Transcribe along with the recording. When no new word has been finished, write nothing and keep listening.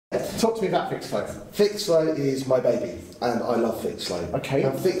Talk to me about Fixflo. Fixflo is my baby, and I love Fixflo. Okay.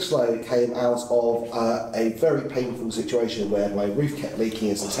 And Fixflo came out of a very painful situation where my roof kept leaking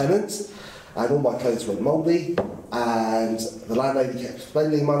as a tenant, and all my clothes went mouldy, and the landlady kept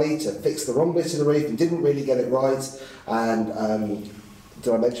spending money to fix the wrong bit of the roof and didn't really get it right. And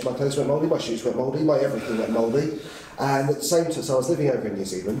did I mention my clothes went mouldy? My shoes went mouldy, my everything went mouldy. And at the same time, so I was living over in New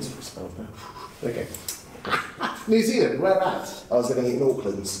Zealand. Okay. New Zealand, where at? I was living in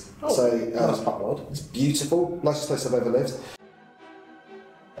Auckland. Oh, so that's quite odd. it's beautiful, nicest place I've ever lived.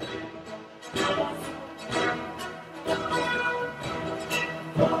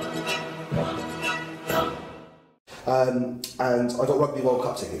 And I got Rugby World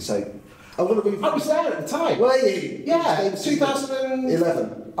Cup tickets, so I'm going to read. I was there at the time. Were you? Yeah,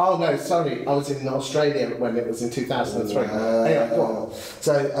 2011. Oh no, sorry, I was in Australia when it was in 2003. Anyway, go on.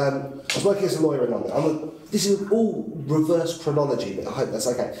 So I was working as a lawyer in London. This is all reverse chronology, but I hope that's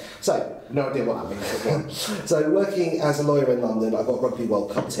okay. So, no idea what that means. But go on. So working as a lawyer in London, I got Rugby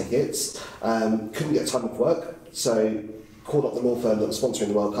World Cup tickets. Couldn't get time off work, so called up the law firm that was sponsoring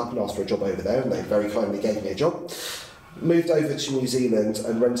the World Cup and asked for a job over there, and they very kindly gave me a job. Moved over to New Zealand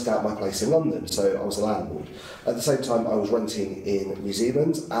and rented out my place in London, so I was a landlord. At the same time, I was renting in New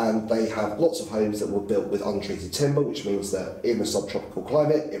Zealand, and they have lots of homes that were built with untreated timber, which means that in a subtropical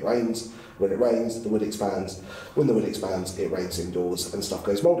climate, it rains. When it rains, the wood expands. When the wood expands, it rains indoors and stuff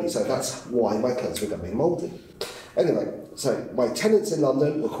goes mouldy. So that's why my clothes were going mouldy. Anyway, so my tenants in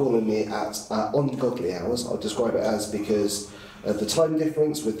London were calling me at ungodly hours. I'll describe it as because of the time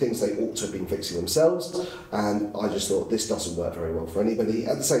difference with things they ought to have been fixing themselves, and I just thought this doesn't work very well for anybody.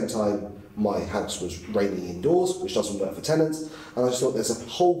 At the same time, my house was raining indoors, which doesn't work for tenants, and I just thought there's a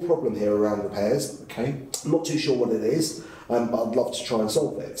whole problem here around repairs. Okay. I'm not too sure what it is, but I'd love to try and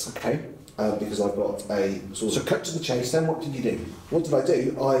solve it. Okay. Because I've got a sort of... So cut to the chase then, what did you do? What did I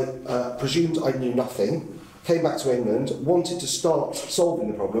do? I presumed I knew nothing, came back to England, wanted to start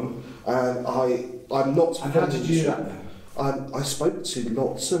solving the problem, and I'm not... And how did you do that then? I spoke to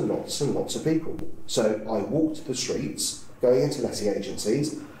lots and lots and lots of people. So I walked the streets, going into letting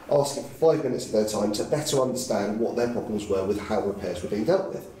agencies, asking for 5 minutes of their time to better understand what their problems were with how repairs were being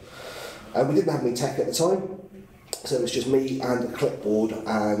dealt with. And we didn't have any tech at the time, so it was just me and a clipboard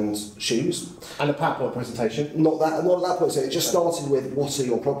and shoes. And a PowerPoint presentation? Not at that point, so it just started with what are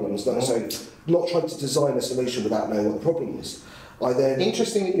your problems, so not trying to design a solution without knowing what the problem is.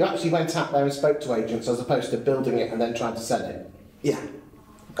 Interesting that you actually went out there and spoke to agents as opposed to building it and then trying to sell it. Yeah.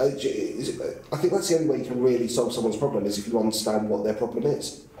 I think that's the only way you can really solve someone's problem is if you understand what their problem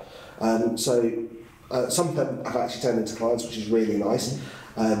is. Some of them have actually turned into clients, which is really nice.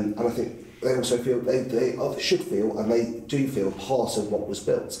 And I think they also feel, they should feel, and they do feel part of what was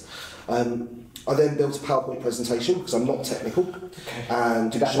built. I then built a PowerPoint presentation because I'm not technical. Okay.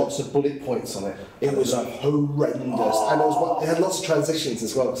 And did it have lots of bullet points on it? It was horrendous, and it had lots of transitions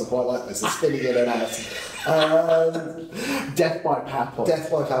as well because I quite like this, and spinning in and out. Death by PowerPoint.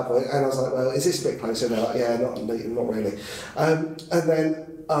 Death by PowerPoint, and I was like, well, is this a bit closer? And they're like, yeah, not really. And then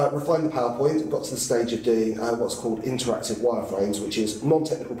refined the PowerPoint and got to the stage of doing what's called interactive wireframes, which is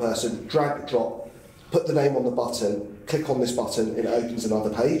non-technical person, drag, drop, put the name on the button, click on this button, and it opens another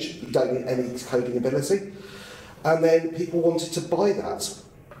page. You don't need any coding ability. And then people wanted to buy that.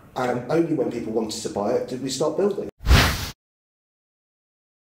 And only when people wanted to buy it did we start building.